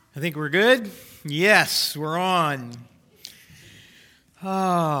I think we're good? Yes, we're on.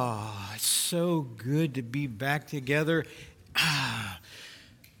 It's so good to be back together.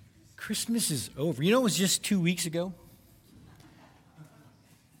 Christmas is over. You know, it was just 2 weeks ago.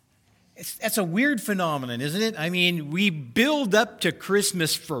 That's a weird phenomenon, isn't it? I mean, we build up to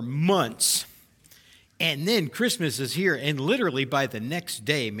Christmas for months, and then Christmas is here, and literally by the next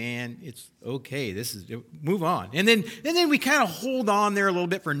day, man, it's okay. Move on. And then we kind of hold on there a little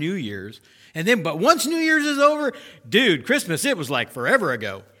bit for New Year's. But once New Year's is over, dude, Christmas, it was like forever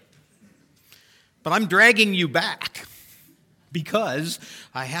ago. But I'm dragging you back because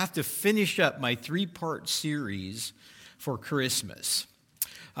I have to finish up my 3-part series for Christmas.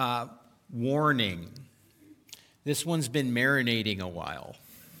 Warning, this one's been marinating a while.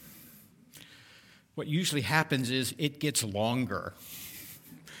 What usually happens is it gets longer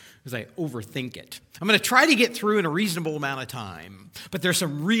because I overthink it. I'm going to try to get through in a reasonable amount of time, but there's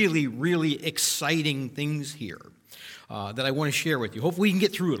some really, really exciting things here that I want to share with you. Hopefully we can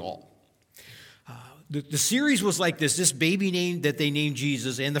get through it all. The series was like this baby name that they named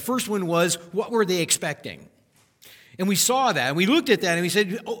Jesus, and the first one was, what were they expecting? And we saw that, and we looked at that, and we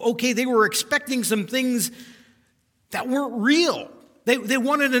said, okay, they were expecting some things that weren't real. They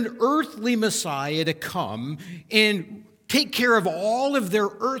wanted an earthly Messiah to come and take care of all of their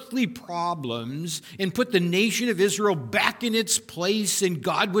earthly problems and put the nation of Israel back in its place, and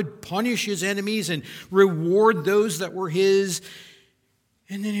God would punish his enemies and reward those that were his.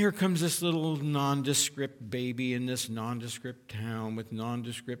 And then here comes this little nondescript baby in this nondescript town with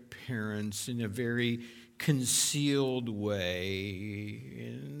nondescript parents in a very concealed way,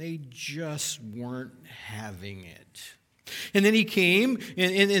 and they just weren't having it. And then he came,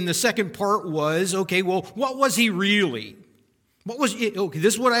 and the second part was, okay, well, what was he really? What was it? Okay,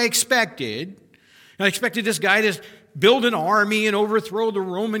 this is what I expected. I expected this guy to build an army and overthrow the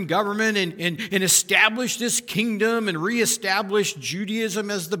Roman government and establish this kingdom and reestablish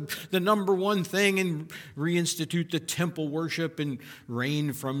Judaism as the number one thing and reinstitute the temple worship and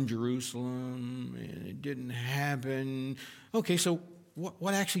reign from Jerusalem. And it didn't happen. Okay, so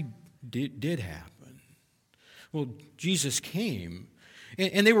what actually did happen? Well, Jesus came,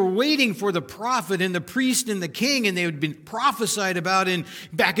 and they were waiting for the prophet and the priest and the king, and they had been prophesied about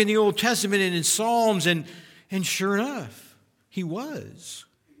back in the Old Testament and in Psalms, and sure enough, he was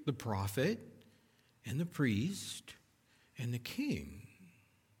the prophet and the priest and the king.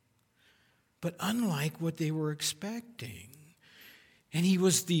 But unlike what they were expecting, and he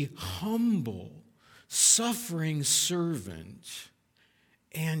was the humble, suffering servant,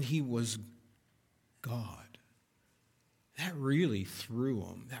 and he was God. That really threw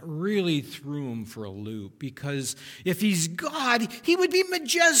him for a loop, because if he's God, he would be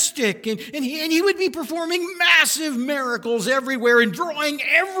majestic and he would be performing massive miracles everywhere and drawing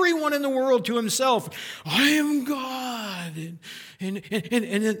everyone in the world to himself. I am God. And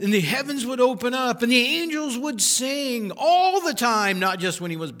the heavens would open up and the angels would sing all the time, not just when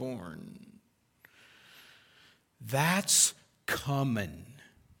he was born. That's coming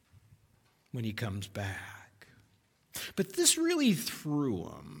when he comes back. But this really threw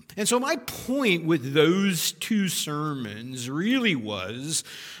him. And so my point with those 2 sermons really was,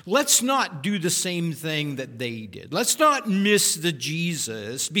 let's not do the same thing that they did. Let's not miss the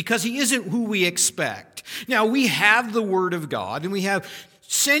Jesus, because he isn't who we expect. Now, we have the Word of God, and we have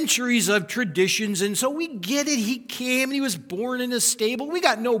centuries of traditions, and so we get it. He came, and he was born in a stable. We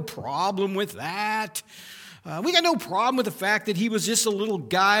got no problem with that. We got no problem with the fact that he was just a little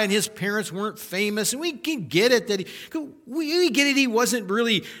guy and his parents weren't famous. And we can get it that he wasn't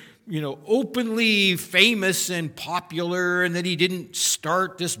really, openly famous and popular, and that he didn't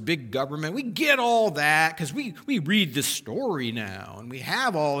start this big government. We get all that because we read the story now and we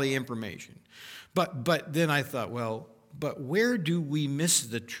have all the information. But then I thought, but where do we miss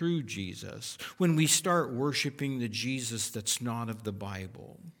the true Jesus when we start worshiping the Jesus that's not of the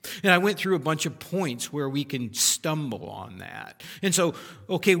Bible? And I went through a bunch of points where we can stumble on that. And so,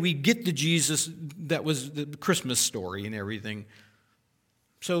 okay, we get the Jesus that was the Christmas story and everything.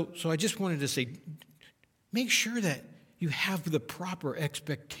 So I just wanted to say, make sure that you have the proper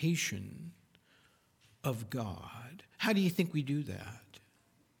expectation of God. How do you think we do that?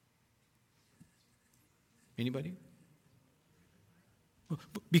 Anybody?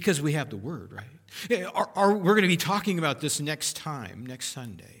 Because we have the Word, right? We're going to be talking about this next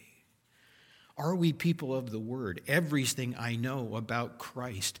Sunday. Are we people of the Word? Everything I know about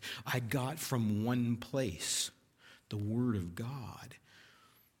Christ, I got from one place, the Word of God.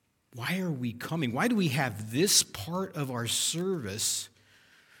 Why are we coming? Why do we have this part of our service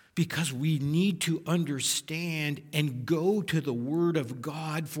because we need to understand and go to the Word of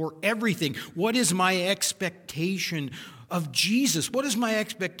God for everything. What is my expectation of Jesus? What is my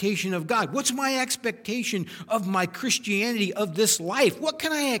expectation of God? What's my expectation of my Christianity, of this life? What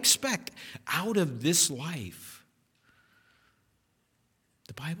can I expect out of this life?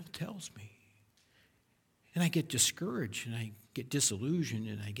 The Bible tells me. And I get discouraged and I get disillusioned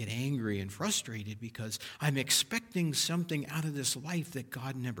and I get angry and frustrated because I'm expecting something out of this life that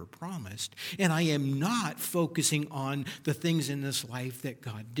God never promised. And I am not focusing on the things in this life that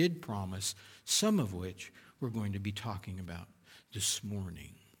God did promise, some of which we're going to be talking about this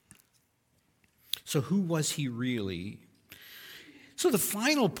morning. So who was he really? So the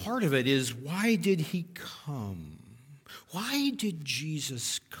final part of it is, why did he come? Why did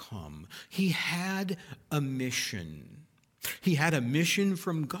Jesus come? He had a mission. He had a mission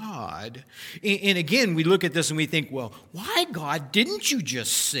from God. And again, we look at this and we think, well, why, God, didn't you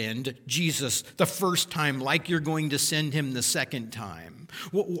just send Jesus the first time like you're going to send him the second time?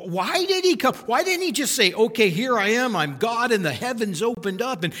 Why did he come? Why didn't he just say, okay, here I am, I'm God, and the heavens opened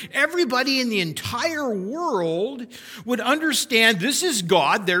up, and everybody in the entire world would understand this is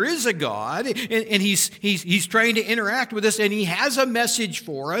God, there is a God, and he's trying to interact with us, and he has a message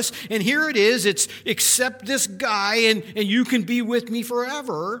for us, and here it is, it's accept this guy, and you can be with me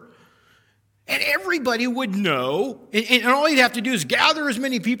forever. And everybody would know, and all you'd have to do is gather as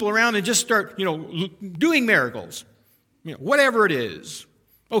many people around and just start, doing miracles. Whatever it is.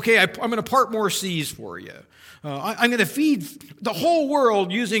 Okay, I'm going to part more seas for you. I'm going to feed the whole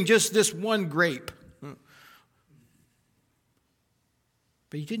world using just this one grape. But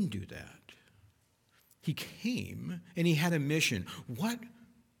he didn't do that. He came and he had a mission. What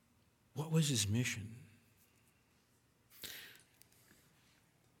was his mission?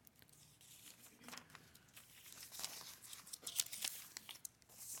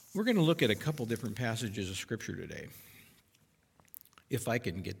 We're going to look at a couple different passages of Scripture today. If I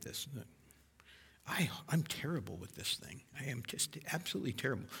can get this. I'm terrible with this thing. I am just absolutely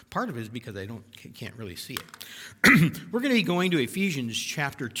terrible. Part of it is because I can't really see it. We're going to be going to Ephesians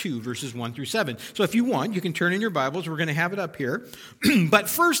chapter 2, verses 1 through 7. So if you want, you can turn in your Bibles. We're going to have it up here. But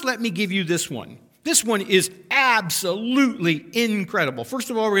first, let me give you this one. This one is absolutely incredible. First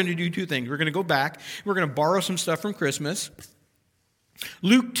of all, we're going to do two things. We're going to go back. We're going to borrow some stuff from Christmas.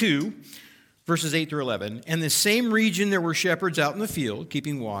 Luke 2. Verses 8 through 11, and the same region there were shepherds out in the field,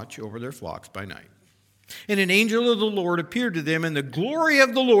 keeping watch over their flocks by night. And an angel of the Lord appeared to them, and the glory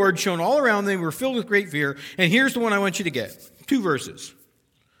of the Lord shone all around them. They were filled with great fear. And here's the one I want you to get. 2 verses.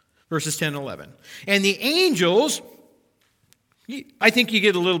 Verses 10 and 11. And the angels, I think you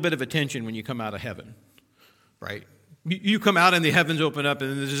get a little bit of attention when you come out of heaven, right? You come out and the heavens open up,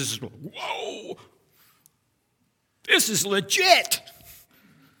 and this is, whoa, this is legit.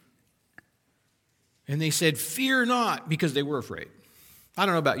 And they said, fear not, because they were afraid. I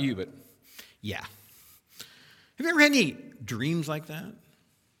don't know about you, but yeah. Have you ever had any dreams like that?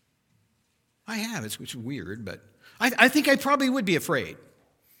 I have. It's weird, but I think I probably would be afraid.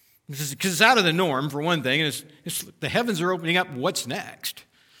 Because it's out of the norm, for one thing, and it's the heavens are opening up. What's next?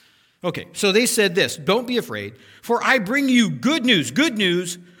 Okay, so they said this, don't be afraid, for I bring you good news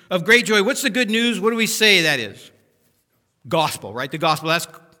of great joy. What's the good news? What do we say that is? Gospel, right? The gospel, that's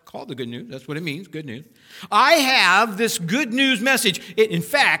called the good news. That's what it means, good news. I have this good news message. In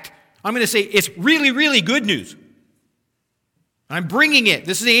fact, I'm going to say it's really, really good news. I'm bringing it.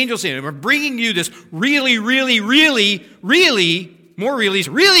 This is the angel saying, I'm bringing you this really, really, really, really, more really's,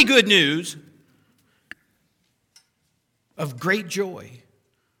 really good news of great joy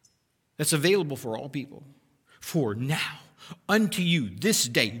that's available for all people. For now, unto you this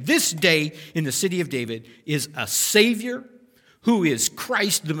day in the city of David is a Savior who is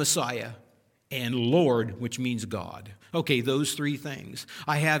Christ the Messiah and Lord, which means God. Okay, those three things.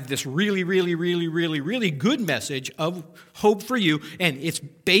 I have this really, really, really, really, really good message of hope for you, and it's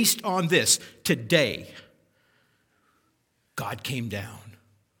based on this. Today, God came down,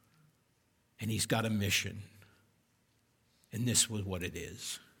 and he's got a mission, and this was what it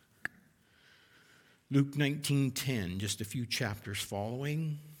is. Luke 19:10, just a few chapters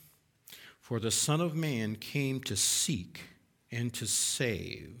following. For the Son of Man came to seek and to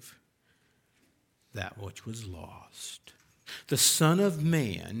save that which was lost. The Son of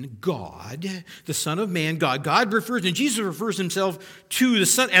Man, God, the Son of Man, God. God refers, and Jesus refers himself to the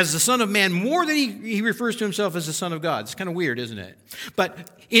Son as the Son of Man more than he refers to himself as the Son of God. It's kind of weird, isn't it? But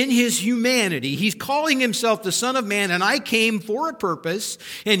in his humanity, he's calling himself the Son of Man, and I came for a purpose,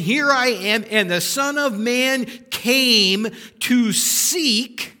 and here I am, and the Son of Man came to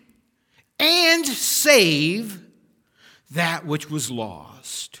seek and save that which was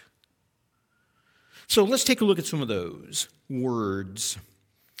lost. So let's take a look at some of those words.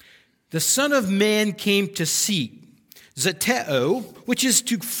 The Son of Man came to seek, zeteo, which is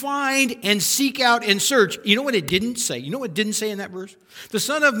to find and seek out and search. You know what it didn't say? You know what it didn't say in that verse? The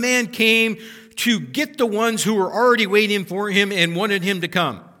Son of Man came to get the ones who were already waiting for him and wanted him to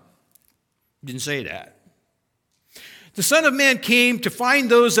come. It didn't say that. The Son of Man came to find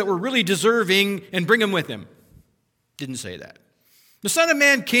those that were really deserving and bring them with him. Didn't say that. The Son of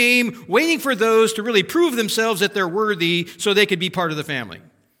Man came waiting for those to really prove themselves that they're worthy so they could be part of the family.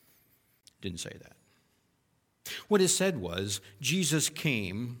 Didn't say that. What it said was, Jesus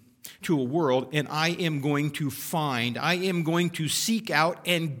came to a world, and I am going to find, I am going to seek out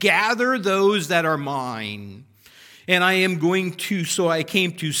and gather those that are mine. And I am going to, so I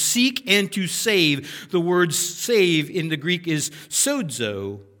came to seek and to save. The word save in the Greek is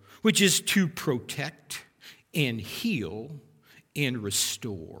sozo, which is to protect and heal and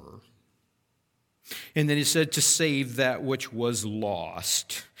restore. And then it said to save that which was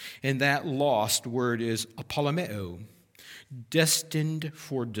lost. And that lost word is apollomeo, destined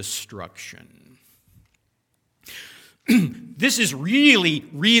for destruction. This is really,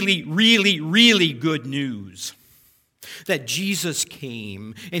 really, really, really good news. That Jesus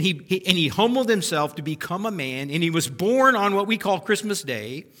came and he humbled himself to become a man, and he was born on what we call Christmas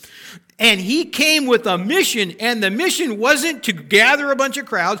Day. And he came with a mission, and the mission wasn't to gather a bunch of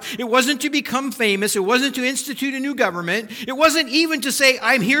crowds. It wasn't to become famous. It wasn't to institute a new government. It wasn't even to say,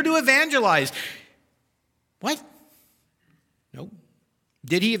 I'm here to evangelize. What? No.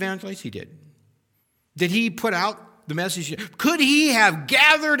 Did he evangelize? He did. Did he put out the message? Could he have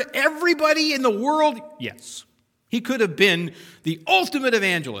gathered everybody in the world? Yes. He could have been the ultimate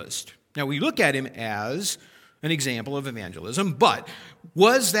evangelist. Now, we look at him as an example of evangelism, but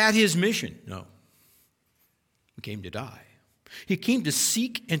was that his mission? No. He came to die. He came to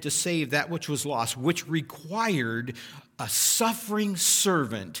seek and to save that which was lost, which required a suffering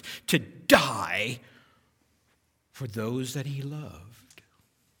servant to die for those that he loved.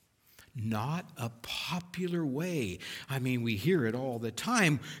 Not a popular way. I mean, we hear it all the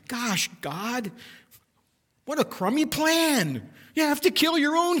time. Gosh, God, what a crummy plan. You have to kill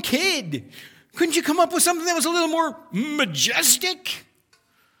your own kid. Couldn't you come up with something that was a little more majestic?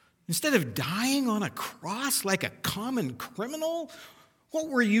 Instead of dying on a cross like a common criminal, what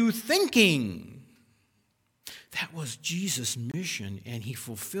were you thinking? That was Jesus' mission, and he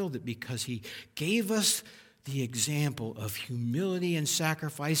fulfilled it because he gave us the example of humility and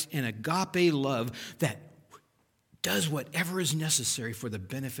sacrifice and agape love that does whatever is necessary for the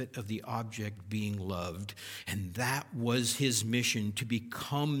benefit of the object being loved. And that was his mission, to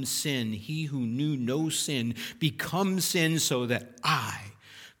become sin. He who knew no sin becomes sin so that I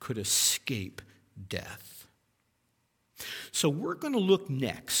could escape death. So we're going to look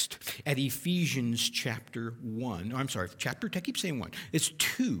next at Ephesians chapter 1. I keep saying 1. It's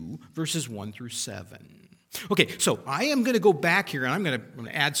 2, verses 1 through 7. Okay, so I am going to go back here, and I'm going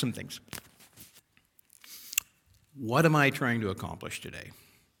to add some things. What am I trying to accomplish today?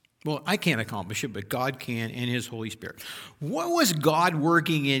 Well, I can't accomplish it, but God can, and his Holy Spirit. What was God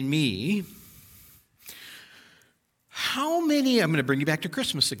working in me? I'm going to bring you back to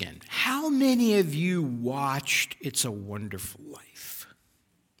Christmas again. How many of you watched It's a Wonderful Life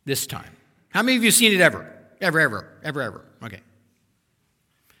this time? How many of you have seen it ever? Ever? Okay.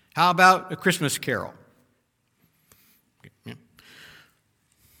 How about A Christmas Carol?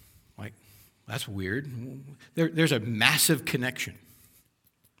 That's weird. There's a massive connection.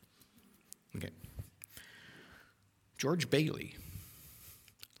 Okay. George Bailey.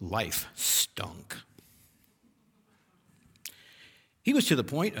 Life stunk. He was to the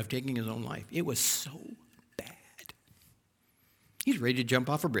point of taking his own life. It was so bad. He's ready to jump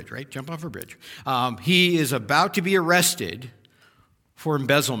off a bridge, right? Jump off a bridge. He is about to be arrested for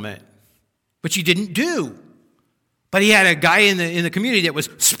embezzlement, which he didn't do. But he had a guy in the community that was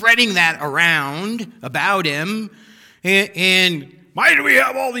spreading that around about him. And why do we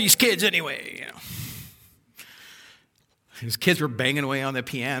have all these kids anyway? You know. His kids were banging away on the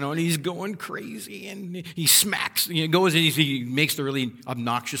piano, and he's going crazy. And he smacks, goes and he makes the really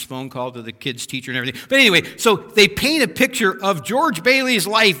obnoxious phone call to the kid's teacher and everything. But anyway, so they paint a picture of George Bailey's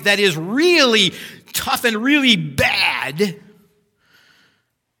life that is really tough and really bad.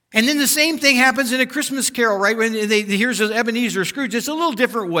 And then the same thing happens in A Christmas Carol, right? When here's Ebenezer Scrooge. It's a little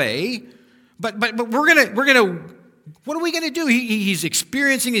different way, but we're gonna. What are we gonna do? He's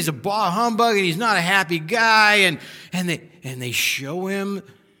experiencing. He's a bah humbug, and he's not a happy guy. And they show him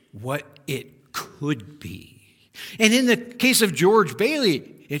what it could be. And in the case of George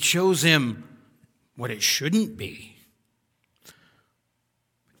Bailey, it shows him what it shouldn't be.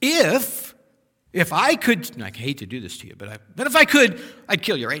 If If I could, and I hate to do this to you, but if I could, I'd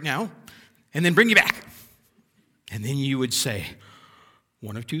kill you right now and then bring you back. And then you would say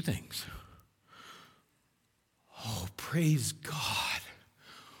one of two things. Oh, praise God.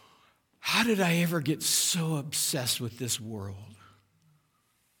 How did I ever get so obsessed with this world?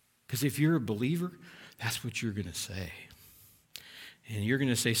 Because if you're a believer, that's what you're going to say. And you're going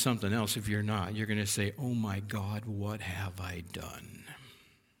to say something else if you're not. You're going to say, oh my God, what have I done?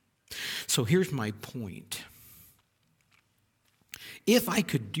 So here's my point. If I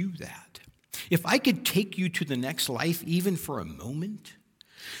could do that, if I could take you to the next life even for a moment,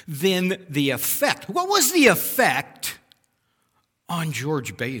 then the effect, what was the effect on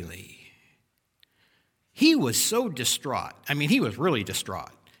George Bailey? He was so distraught. I mean, he was really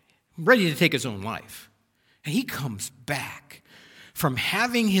distraught, ready to take his own life. And he comes back from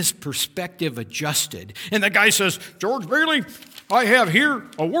having his perspective adjusted. And the guy says, George Bailey, I have here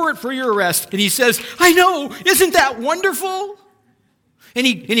a warrant for your arrest. And he says, I know, isn't that wonderful? And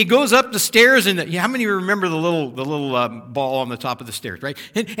he goes up the stairs, and how many remember the little ball on the top of the stairs, right?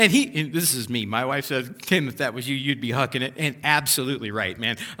 And this is me. My wife says, Tim, if that was you, you'd be hucking it. And absolutely right,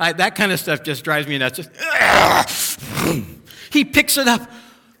 man. That kind of stuff just drives me nuts. He picks it up.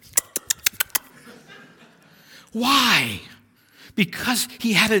 Why? Because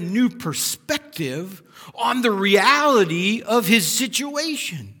he had a new perspective on the reality of his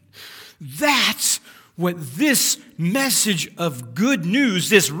situation. That's what this message of good news,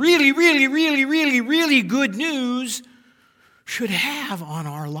 this really, really, really, really, really good news, should have on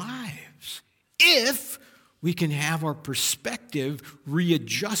our lives, if we can have our perspective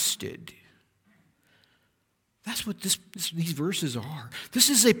readjusted. That's what these verses are. This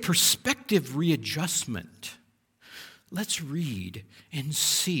is a perspective readjustment. Let's read and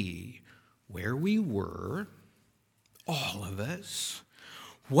see where we were, all of us.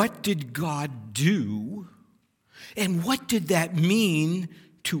 What did God do? And what did that mean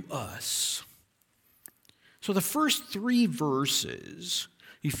to us? So the first three verses,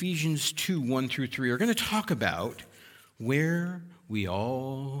 Ephesians 2, 1 through 3, are going to talk about where we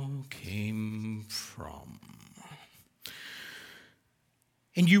all came from.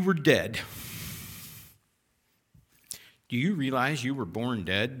 And you were dead. Do you realize you were born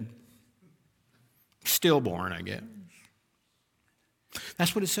dead? Stillborn, I guess.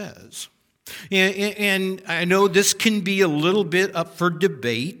 That's what it says. And I know this can be a little bit up for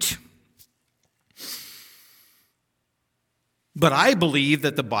debate, but I believe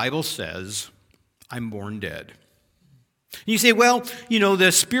that the Bible says, I'm born dead. You say, well,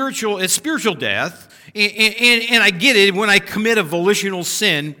 it's spiritual death, and I get it when I commit a volitional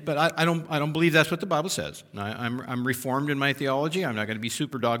sin, but I don't believe that's what the Bible says. I'm reformed in my theology. I'm not going to be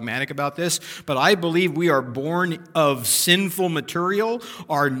super dogmatic about this, but I believe we are born of sinful material.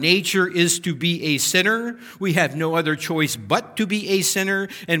 Our nature is to be a sinner. We have no other choice but to be a sinner,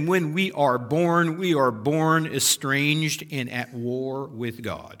 and when we are born estranged and at war with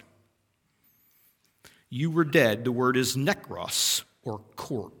God. You were dead. The word is nekros, or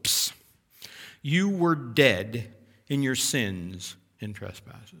corpse. You were dead in your sins and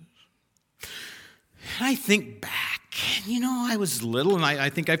trespasses. And I think back, I was little, and I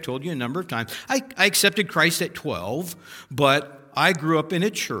think I've told you a number of times. I accepted Christ at 12, but I grew up in a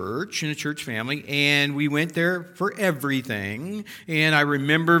church family, and we went there for everything. And I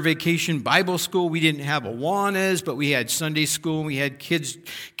remember Vacation Bible School. We didn't have Awanas, but we had Sunday school, and we had kids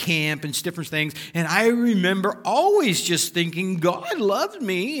camp and different things. And I remember always just thinking, God loved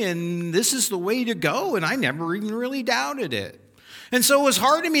me, and this is the way to go. And I never even really doubted it. And so it was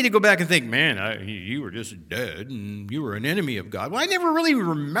hard to me to go back and think, man, you were just dead, and you were an enemy of God. Well, I never really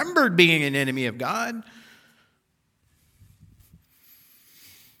remembered being an enemy of God.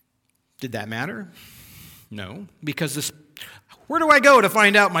 Did that matter? No, because where do I go to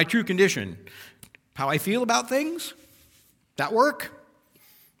find out my true condition? How I feel about things? That work?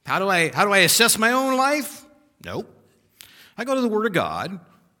 How do I assess my own life? Nope. I go to the Word of God,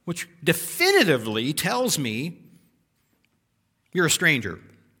 which definitively tells me you're a stranger.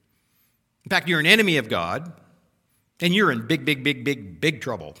 In fact, you're an enemy of God, and you're in big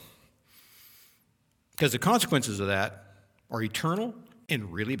trouble. Because the consequences of that are eternal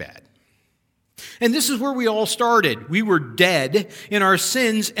and really bad. And this is where we all started. We were dead in our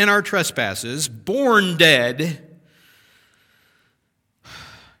sins and our trespasses, born dead,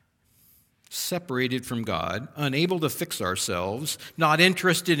 separated from God, unable to fix ourselves, not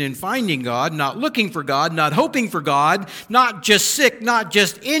interested in finding God, not looking for God, not hoping for God, not just sick, not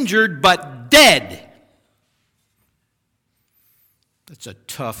just injured, but dead. That's a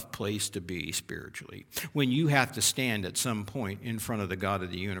tough place to be spiritually, when you have to stand at some point in front of the God of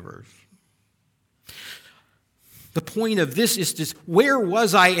the universe. The point of this is just where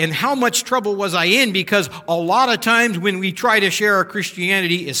was I and how much trouble was I in? Because a lot of times when we try to share our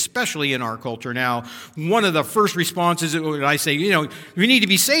Christianity, especially in our culture now, one of the first responses when I say, you need to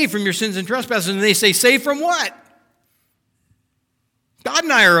be saved from your sins and trespasses, and they say, saved from what? God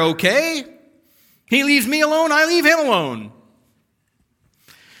and I are okay. He leaves me alone, I leave him alone.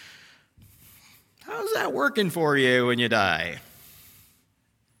 How's that working for you when you die?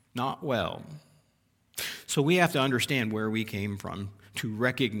 Not well. So we have to understand where we came from to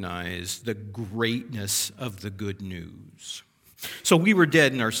recognize the greatness of the good news. So we were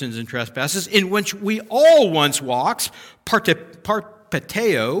dead in our sins and trespasses, in which we all once walked,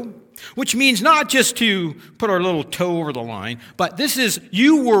 parpateo, which means not just to put our little toe over the line, but this is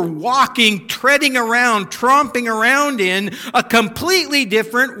you were walking, treading around, tromping around in a completely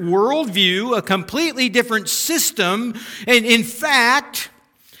different worldview, a completely different system, and in fact,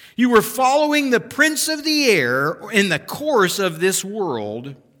 you were following the prince of the air in the course of this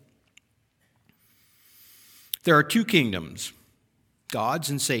world. There are two kingdoms,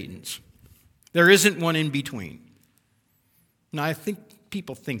 God's and Satan's. There isn't one in between. Now, I think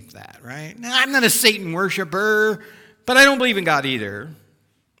people think that, right? Now, I'm not a Satan worshiper, but I don't believe in God either.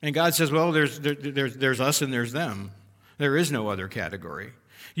 And God says, well, there's us and there's them. There is no other category.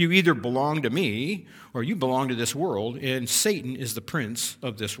 You either belong to me or you belong to this world, and Satan is the prince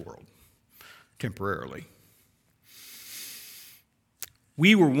of this world, temporarily.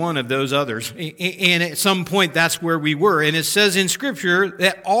 We were one of those others, and at some point that's where we were. And it says in Scripture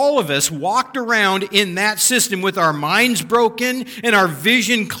that all of us walked around in that system with our minds broken and our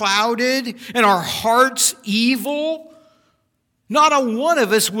vision clouded and our hearts evil. Not a one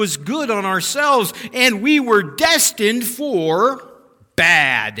of us was good on ourselves, and we were destined for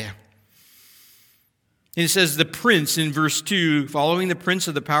bad. And it says the prince in verse 2, following the prince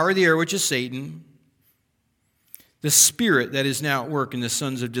of the power of the air, which is Satan, the spirit that is now at work in the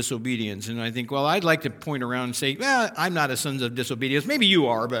sons of disobedience. And I think, well, I'd like to point around and say, well, I'm not a sons of disobedience. Maybe you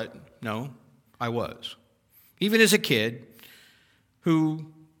are, but no, I was. Even as a kid who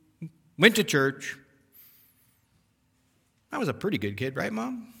went to church. I was a pretty good kid, right,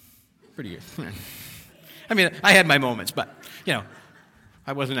 Mom? Pretty good. I mean, I had my moments, but,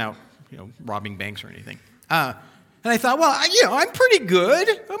 I wasn't out, robbing banks or anything. And I thought, well, I'm pretty good.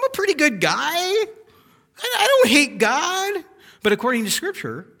 I'm a pretty good guy. I don't hate God. But according to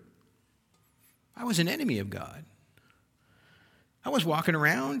Scripture, I was an enemy of God. I was walking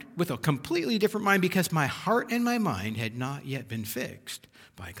around with a completely different mind because my heart and my mind had not yet been fixed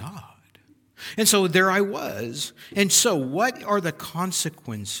by God. And so there I was. And so what are the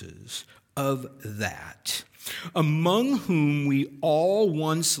consequences of that? Among whom we all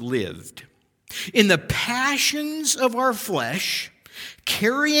once lived, in the passions of our flesh,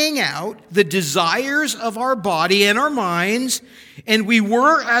 carrying out the desires of our body and our minds, and we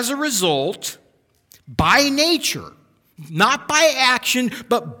were, as a result, by nature, not by action,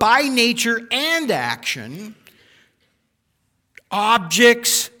 but by nature and action,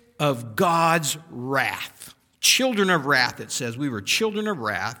 objects of God's wrath. Children of wrath, it says. We were children of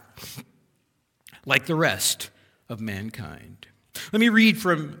wrath, like the rest of mankind. Let me read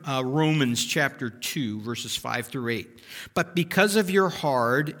from Romans chapter 2, verses 5 through 8. But because of your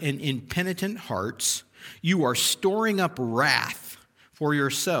hard and impenitent hearts, you are storing up wrath for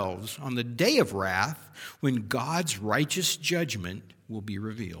yourselves on the day of wrath when God's righteous judgment will be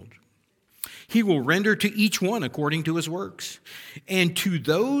revealed. He will render to each one according to his works. And to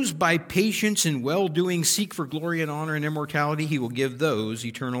those by patience and well-doing seek for glory and honor and immortality, he will give those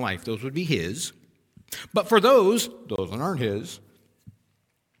eternal life. Those would be his. But for those that aren't his,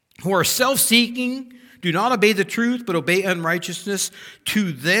 who are self-seeking, do not obey the truth, but obey unrighteousness,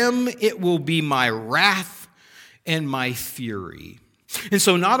 to them it will be my wrath and my fury. And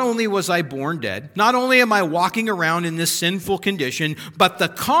so not only was I born dead, not only am I walking around in this sinful condition, but the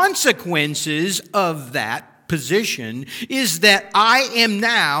consequences of that position is that I am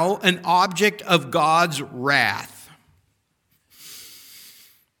now an object of God's wrath.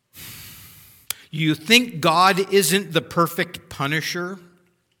 You think God isn't the perfect punisher?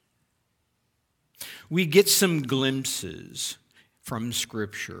 We get some glimpses from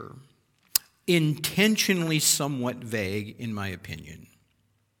Scripture, intentionally somewhat vague, in my opinion,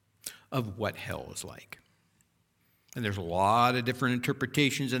 of what hell is like. And there's a lot of different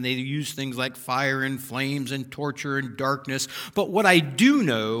interpretations, and they use things like fire and flames and torture and darkness. But what I do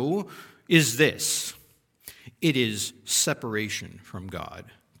know is this: it is separation from God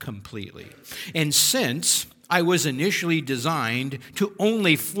completely. And since I was initially designed to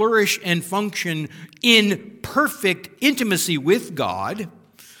only flourish and function in perfect intimacy with God,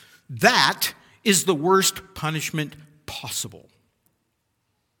 that is the worst punishment possible.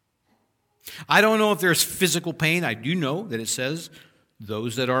 I don't know if there's physical pain. I do know that it says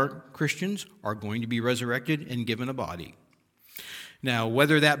those that aren't Christians are going to be resurrected and given a body. Now,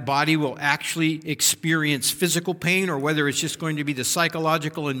 whether that body will actually experience physical pain or whether it's just going to be the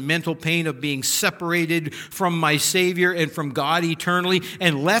psychological and mental pain of being separated from my Savior and from God eternally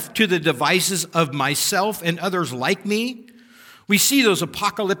and left to the devices of myself and others like me. We see those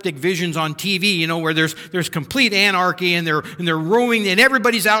apocalyptic visions on TV, where there's complete anarchy and they're roaming and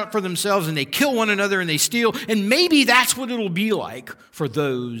everybody's out for themselves and they kill one another and they steal. And maybe that's what it'll be like for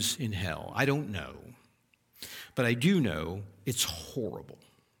those in hell. I don't know. But I do know it's horrible.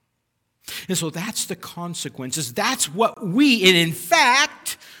 And so that's the consequences. That's what and in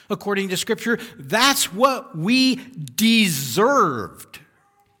fact, according to Scripture, that's what we deserved.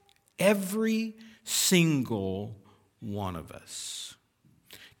 Every single one of us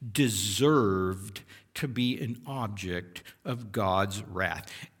deserved to be an object of God's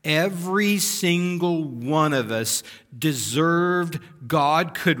wrath. Every single one of us deserved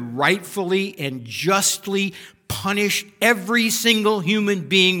God could rightfully and justly punish every single human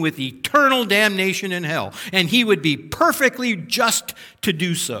being with eternal damnation in hell. And he would be perfectly just to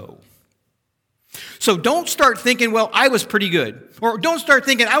do so. So don't start thinking, well, I was pretty good. Or don't start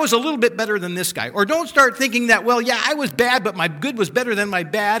thinking, I was a little bit better than this guy. Or don't start thinking that, well, yeah, I was bad, but my good was better than my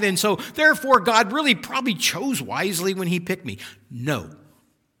bad. And so therefore, God really probably chose wisely when he picked me. No.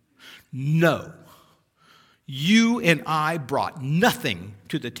 You and I brought nothing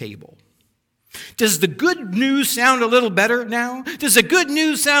to the table. Does the good news sound a little better now? Does the good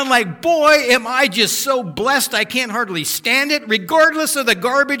news sound like, boy, am I just so blessed I can't hardly stand it, regardless of the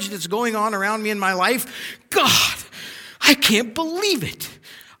garbage that's going on around me in my life? God, I can't believe it.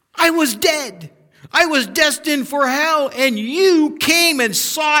 I was dead. I was destined for hell, and you came and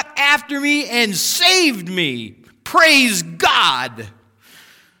sought after me and saved me. Praise God.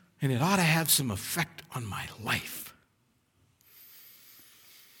 And it ought to have some effect on my life.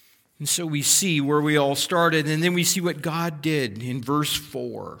 And so we see where we all started, and then we see what God did in verse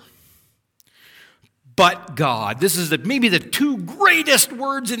 4. But God. This is maybe the two greatest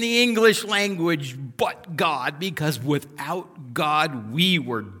words in the English language, but God, because without God we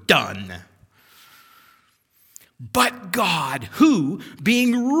were done. But God, who,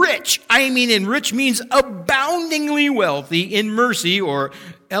 being rich, and rich means aboundingly wealthy in mercy, or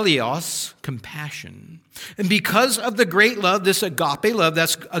eleos, compassion. And because of the great love, this agape love,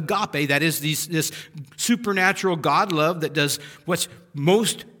 that is this supernatural God love that does what's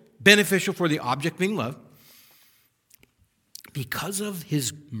most beneficial for the object being loved, because of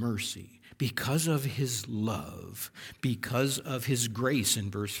his mercy, because of his love, because of his grace in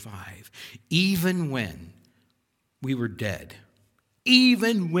verse 5, even when we were dead.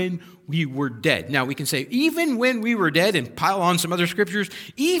 Even when we were dead. Now we can say, even when we were dead, and pile on some other scriptures,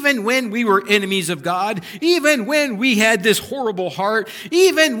 even when we were enemies of God, even when we had this horrible heart,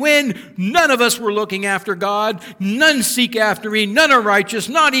 even when none of us were looking after God, none seek after me, none are righteous,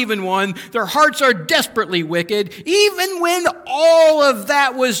 not even one, their hearts are desperately wicked, even when all of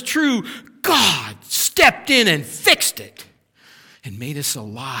that was true, God stepped in and fixed it and made us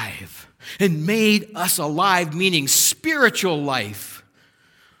alive. And made us alive, meaning spiritual life,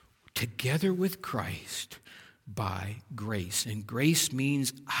 together with Christ by grace. And grace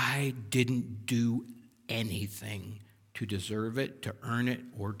means I didn't do anything to deserve it, to earn it,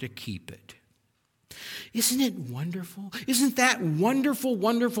 or to keep it. Isn't it wonderful? Isn't that wonderful,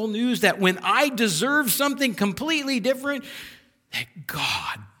 wonderful news that when I deserve something completely different, that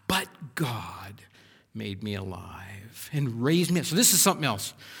but God made me alive and raised me up. So this is something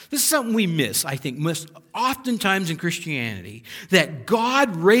else. This is something we miss, I think, most oftentimes in Christianity, that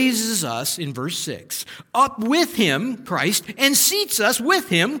God raises us, in verse 6, up with him, Christ, and seats us with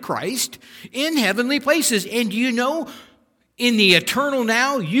him, Christ, in heavenly places. And you know, in the eternal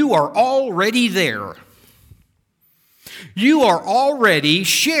now, you are already there. You are already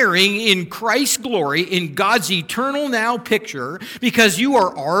sharing in Christ's glory, in God's eternal now picture, because you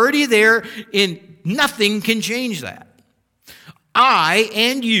are already there, and nothing can change that. I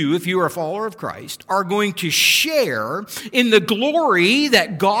and you, if you are a follower of Christ, are going to share in the glory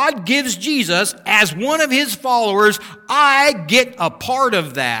that God gives Jesus as one of his followers. I get a part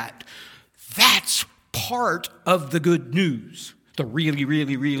of that. That's part of the good news. The really,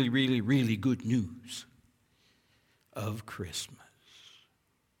 really, really, really, really good news of Christmas.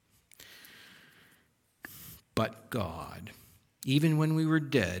 But God, even when we were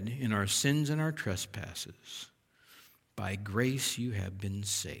dead in our sins and our trespasses, by grace you have been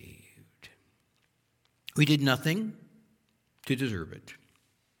saved. We did nothing to deserve it.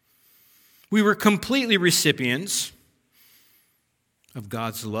 We were completely recipients of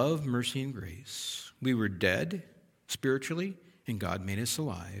God's love, mercy, and grace. We were dead spiritually, and God made us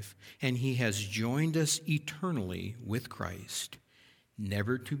alive. And he has joined us eternally with Christ,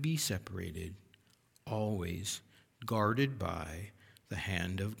 never to be separated, always guarded by the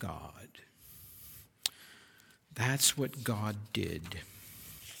hand of God. That's what God did.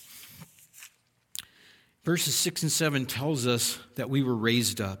 Verses 6 and 7 tells us that we were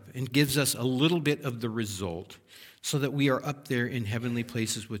raised up and gives us a little bit of the result so that we are up there in heavenly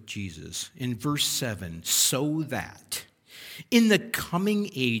places with Jesus. In verse 7, so that in the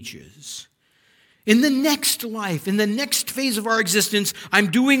coming ages, in the next life, in the next phase of our existence, I'm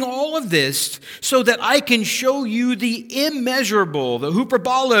doing all of this so that I can show you the immeasurable, the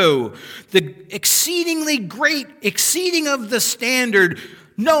hyperbolo, the exceedingly great, exceeding of the standard.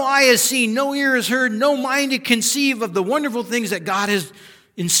 No eye has seen, no ear has heard, no mind can conceive of the wonderful things that God has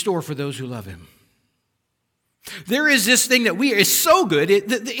in store for those who love him. There is this thing that is so good,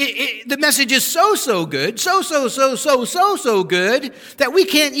 the message is so good, so good, that we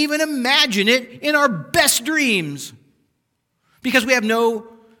can't even imagine it in our best dreams because we have no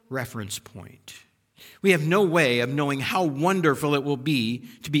reference point. We have no way of knowing how wonderful it will be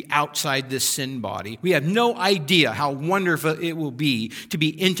to be outside this sin body. We have no idea how wonderful it will be to be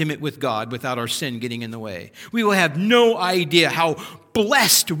intimate with God without our sin getting in the way. We will have no idea how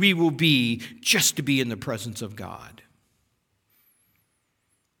blessed we will be just to be in the presence of God.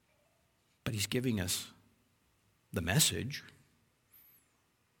 But he's giving us the message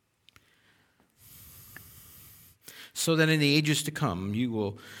so that in the ages to come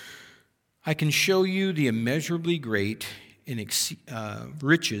I can show you the immeasurably great and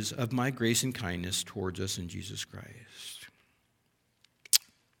riches of my grace and kindness towards us in Jesus Christ.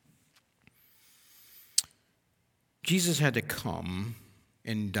 Jesus had to come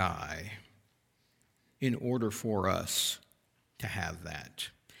and die in order for us to have that.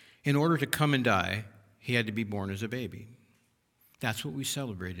 In order to come and die, he had to be born as a baby. That's what we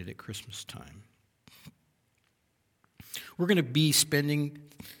celebrated at Christmas time. We're going to be spending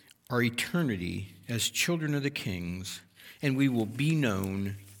our eternity as children of the kings, and we will be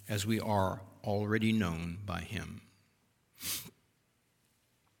known as we are already known by him.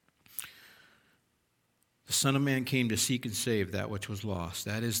 The Son of Man came to seek and save that which was lost.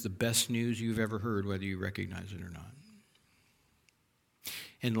 That is the best news you've ever heard, whether you recognize it or not.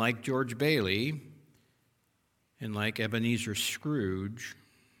 And like George Bailey, and like Ebenezer Scrooge,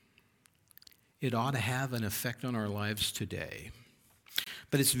 it ought to have an effect on our lives today.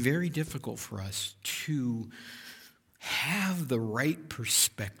 But it's very difficult for us to have the right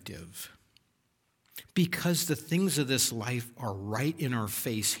perspective because the things of this life are right in our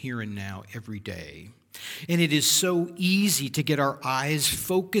face here and now every day. And it is so easy to get our eyes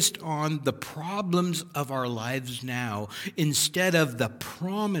focused on the problems of our lives now instead of the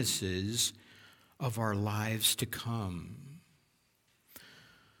promises of our lives to come.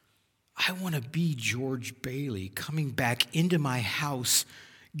 I want to be George Bailey coming back into my house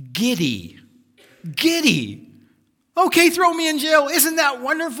giddy. Okay, throw me in jail. Isn't that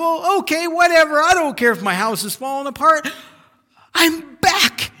wonderful? Okay, whatever. I don't care if my house is falling apart. I'm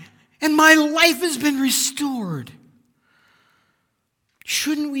back and my life has been restored.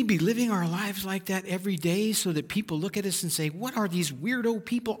 Shouldn't we be living our lives like that every day so that people look at us and say, what are these weirdo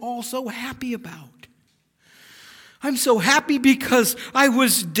people all so happy about? I'm so happy because I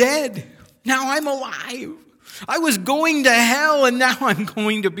was dead. Now I'm alive. I was going to hell and now I'm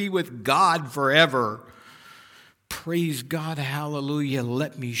going to be with God forever. Praise God, hallelujah.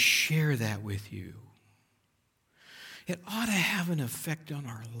 Let me share that with you. It ought to have an effect on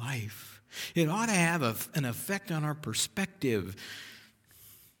our life. It ought to have an effect on our perspective.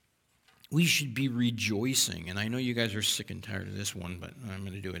 We should be rejoicing. And I know you guys are sick and tired of this one, but I'm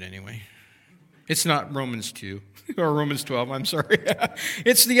going to do it anyway. It's not Romans 2 or Romans 12, I'm sorry.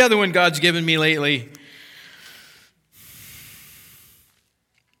 It's the other one God's given me lately.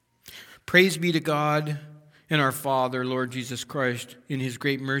 Praise be to God and our Father, Lord Jesus Christ. In his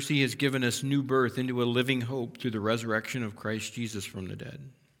great mercy, he has given us new birth into a living hope through the resurrection of Christ Jesus from the dead,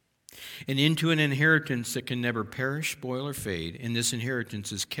 and into an inheritance that can never perish, spoil, or fade. And this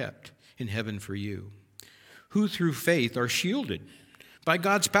inheritance is kept in heaven for you, who through faith are shielded by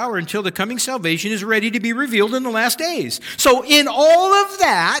God's power until the coming salvation is ready to be revealed in the last days. So in all of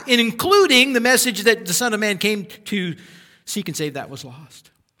that, and including the message that the Son of Man came to seek and save that was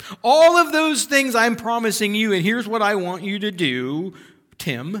lost, all of those things I'm promising you, and here's what I want you to do,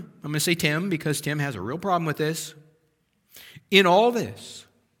 Tim. I'm going to say Tim because Tim has a real problem with this. In all this,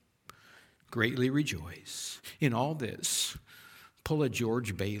 greatly rejoice. In all this, pull a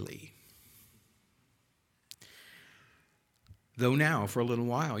George Bailey. Though now, for a little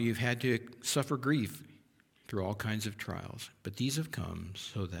while, you've had to suffer grief through all kinds of trials. But these have come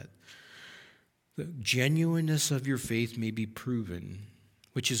so that the genuineness of your faith may be proven,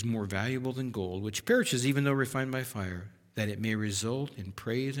 which is more valuable than gold, which perishes even though refined by fire, that it may result in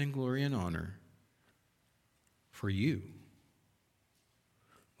praise and glory and honor for you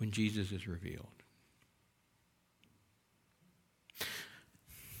when Jesus is revealed.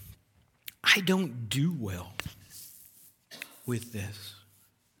 I don't do well with this.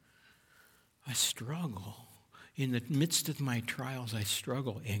 I struggle. In the midst of my trials, I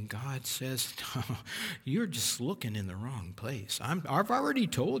struggle. And God says, no, you're just looking in the wrong place. I've already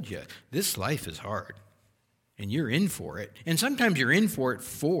told you, this life is hard. And you're in for it. And sometimes you're in for it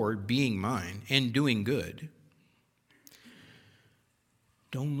for being mine and doing good.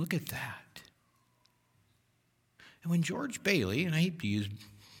 Don't look at that. And when George Bailey, and I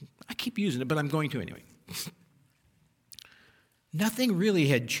keep using it, but I'm going to anyway. Nothing really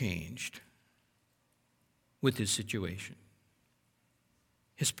had changed with his situation.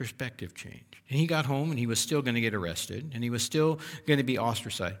 His perspective changed. And he got home and he was still going to get arrested and he was still going to be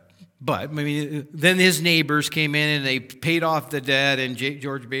ostracized. But, then his neighbors came in and they paid off the debt and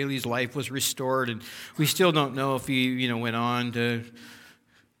George Bailey's life was restored. And we still don't know if he, went on to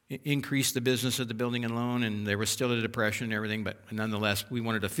increase the business of the building and loan, and there was still a depression and everything. But nonetheless, we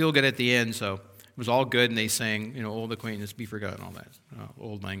wanted to feel good at the end, so it was all good. And they sang, old acquaintance be forgotten, all that,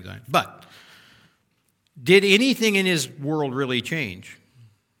 old lang syne. But did anything in his world really change?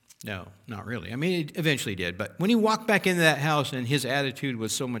 No, not really. It eventually did. But when he walked back into that house and his attitude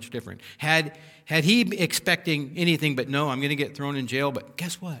was so much different, had he expecting anything but, no, I'm going to get thrown in jail, but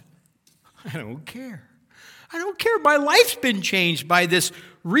guess what? I don't care. I don't care. My life's been changed by this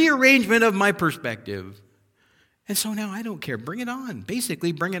rearrangement of my perspective. And so now I don't care. Bring it on.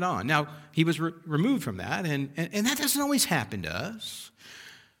 Basically, bring it on. Now, he was removed from that, and that doesn't always happen to us.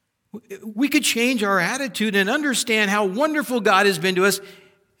 We could change our attitude and understand how wonderful God has been to us,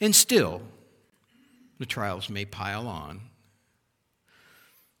 and still, the trials may pile on.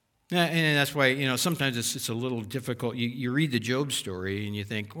 And that's why, sometimes it's a little difficult. You read the Job story and you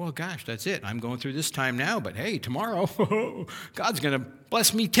think, well, gosh, that's it. I'm going through this time now, but hey, tomorrow, God's going to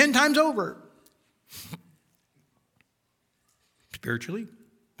bless me 10 times over. Spiritually?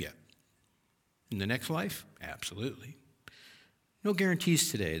 Yeah. In the next life? Absolutely. No guarantees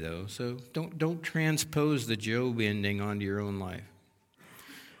today, though, so don't transpose the Job ending onto your own life.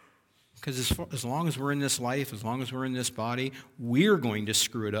 Because as long as we're in this life, as long as we're in this body, we're going to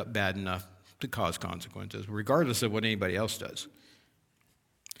screw it up bad enough to cause consequences, regardless of what anybody else does.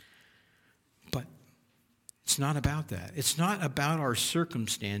 But it's not about that. It's not about our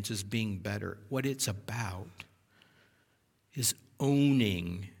circumstances being better. What it's about is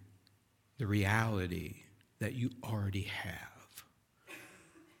owning the reality that you already have.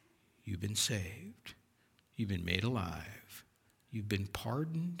 You've been saved. You've been made alive. You've been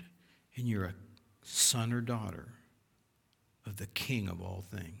pardoned. And you're a son or daughter of the King of all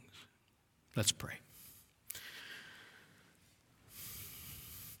things. Let's pray.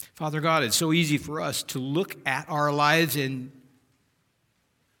 Father God, it's so easy for us to look at our lives and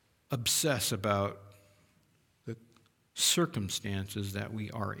obsess about the circumstances that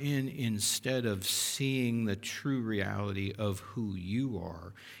we are in instead of seeing the true reality of who you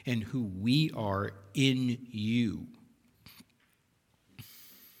are and who we are in you.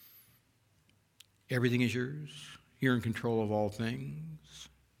 Everything is yours. You're in control of all things.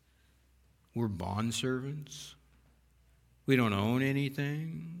 We're bondservants. We don't own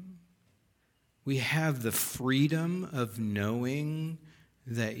anything. We have the freedom of knowing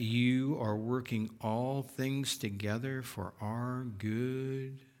that you are working all things together for our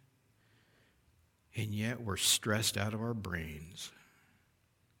good, and yet we're stressed out of our brains.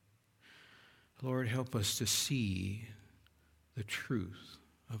 Lord, help us to see the truth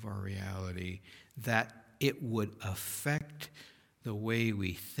of our reality, that it would affect the way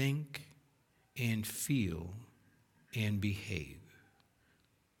we think and feel and behave,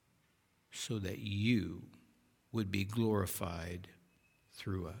 so that you would be glorified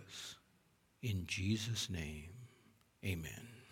through us. In Jesus' name, amen.